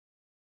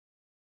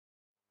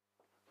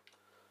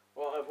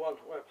Well, everyone,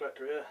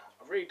 WeaponCollector here.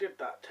 I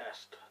redid that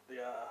test,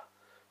 the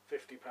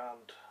 £50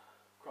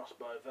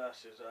 crossbow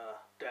versus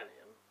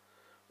Denim,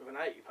 with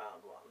an £80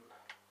 one.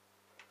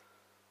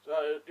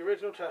 So the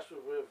original test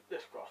was with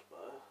this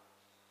crossbow,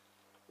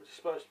 which is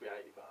supposed to be £80.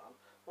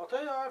 Well, I'll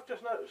tell you, I've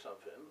just noticed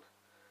something.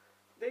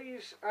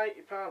 These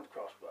 £80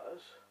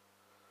 crossbows,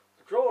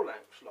 the draw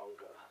length's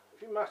longer.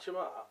 If you match them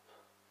up,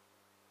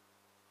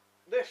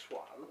 this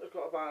one has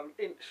got about an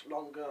inch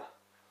longer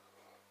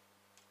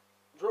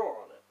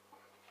draw on it.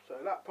 So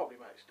that probably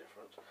makes a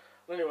difference.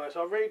 But anyway,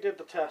 so I redid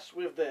the test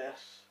with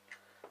this,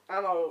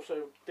 and I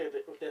also did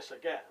it with this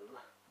again,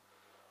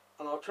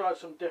 and I tried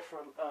some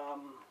different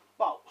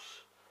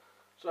bolts.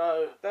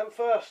 So then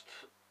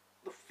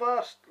the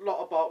first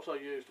lot of bolts I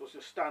used was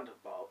just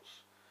standard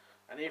bolts,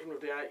 and even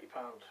with the £80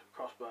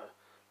 crossbow,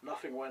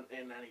 nothing went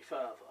in any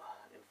further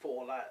in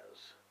 4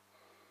 layers.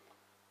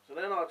 So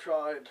then I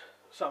tried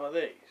some of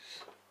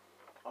these.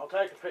 I'll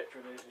take a picture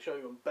of these and show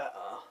you them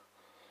better.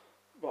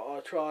 But I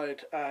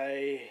tried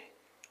a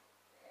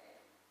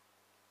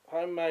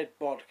homemade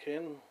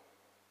Bodkin,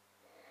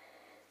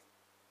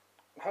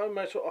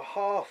 homemade sort of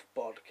half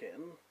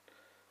Bodkin,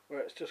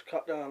 where it's just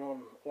cut down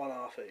on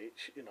 1/2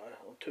 each, you know,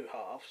 on 2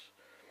 halves,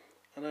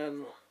 and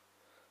then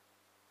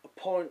a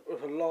point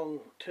with a long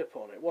tip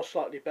on it. It was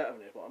slightly better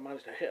than it, but I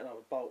managed to hit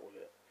another bolt with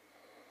it.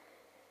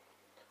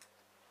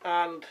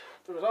 And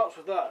the results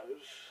of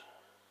those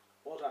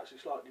was actually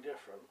slightly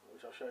different,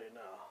 which I'll show you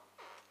now.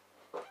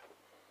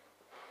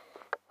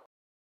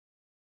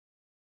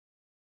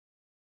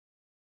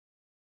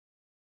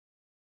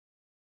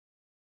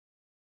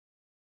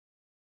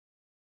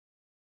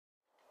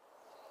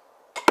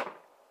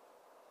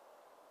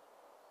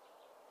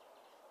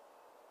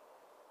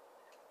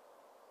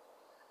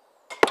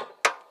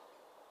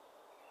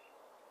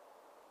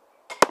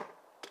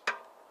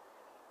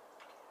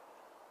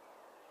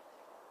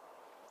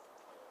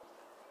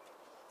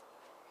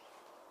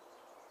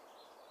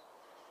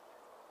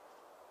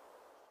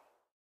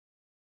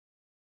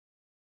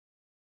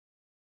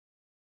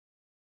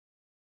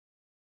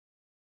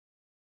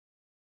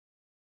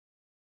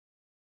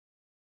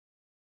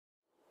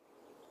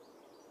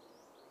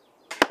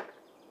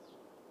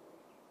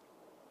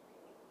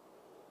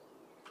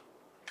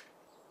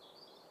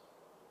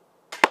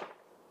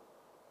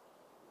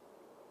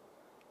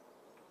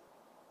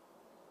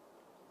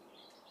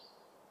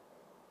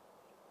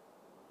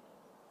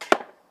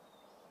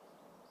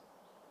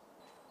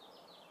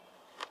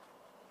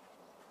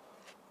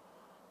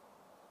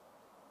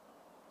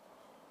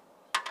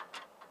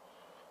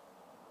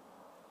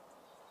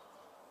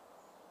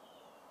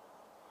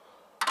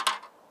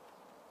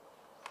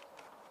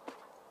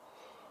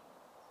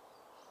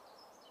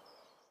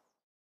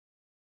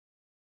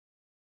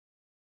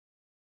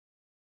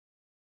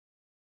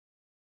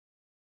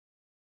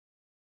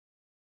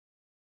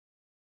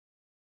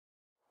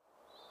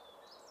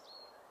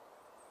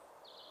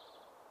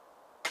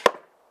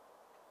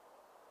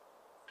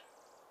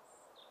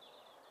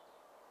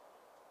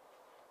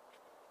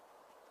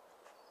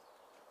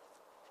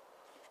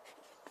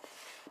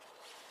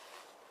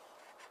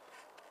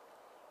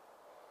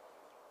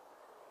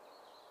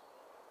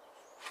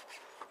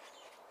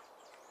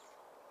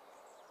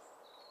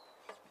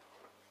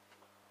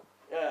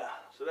 Yeah,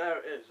 so there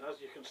it is,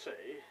 as you can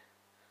see.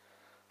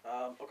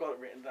 I've got it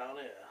written down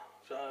here.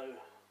 So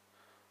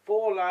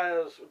 4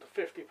 layers with the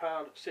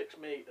 £50 at 6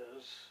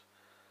 metres,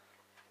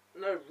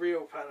 no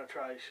real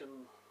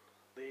penetration.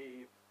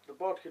 The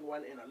bodkin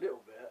went in a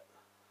little bit,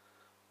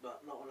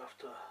 but not enough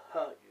to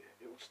hurt you.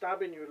 It would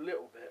stab in you a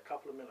little bit, a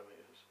couple of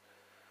millimetres.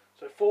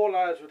 So 4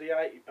 layers with the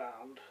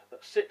 £80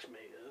 at 6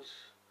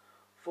 metres,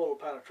 full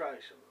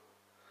penetration.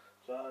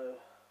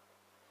 So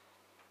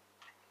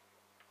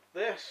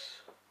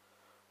this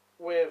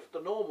with the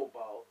normal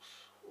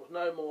bolts was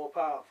no more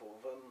powerful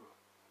than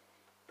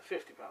the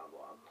 £50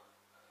 one,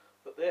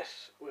 but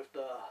this with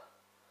the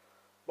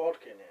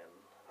bodkin in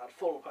had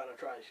full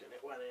penetration.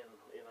 It went in,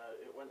 you know,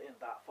 it went in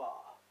that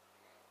far.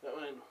 You know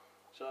what I mean?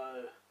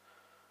 So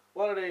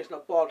one of these and a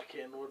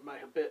bodkin would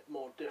make a bit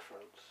more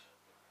difference,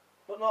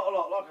 but not a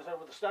lot. Like I said,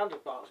 with the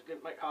standard bolts, it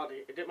didn't make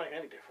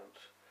any difference.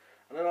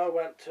 And then I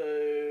went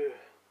to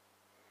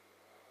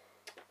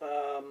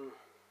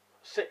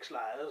 6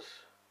 layers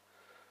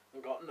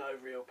and got no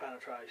real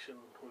penetration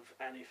with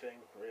anything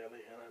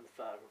really, and then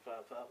further and further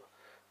and further.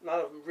 None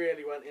of them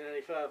really went in any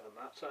further than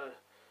that. So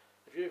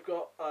if you've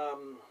got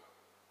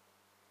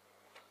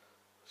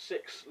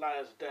 6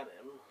 layers of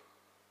denim,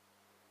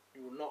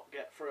 you will not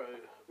get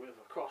through with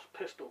a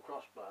pistol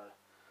crossbow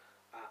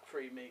at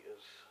 3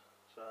 metres.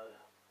 So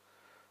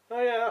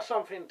yeah, that's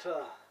something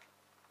to,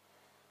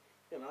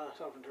 you know,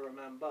 something to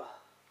remember.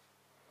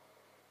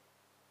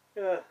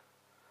 Yeah,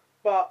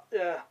 but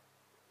yeah,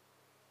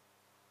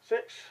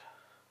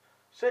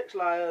 6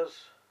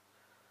 layers,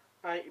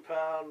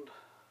 £80.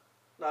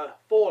 No,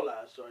 4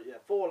 layers. Sorry, yeah,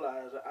 4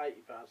 layers at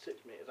 £80,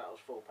 6 metres. That was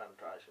full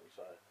penetration.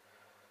 So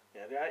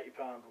yeah, the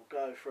 £80 will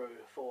go through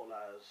 4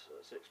 layers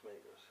at 6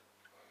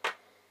 metres.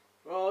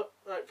 Well,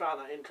 I found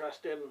that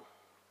interesting.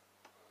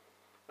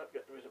 don't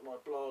forget to visit my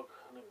blog,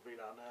 and it'll be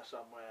down there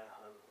somewhere,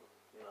 and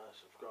you know,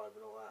 subscribe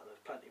and all that, and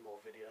there's plenty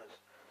more videos.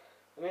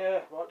 And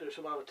yeah, might do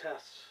some other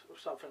tests with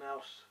something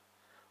else.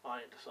 I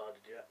ain't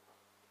decided yet.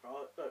 Right,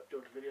 hope you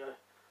enjoyed the video.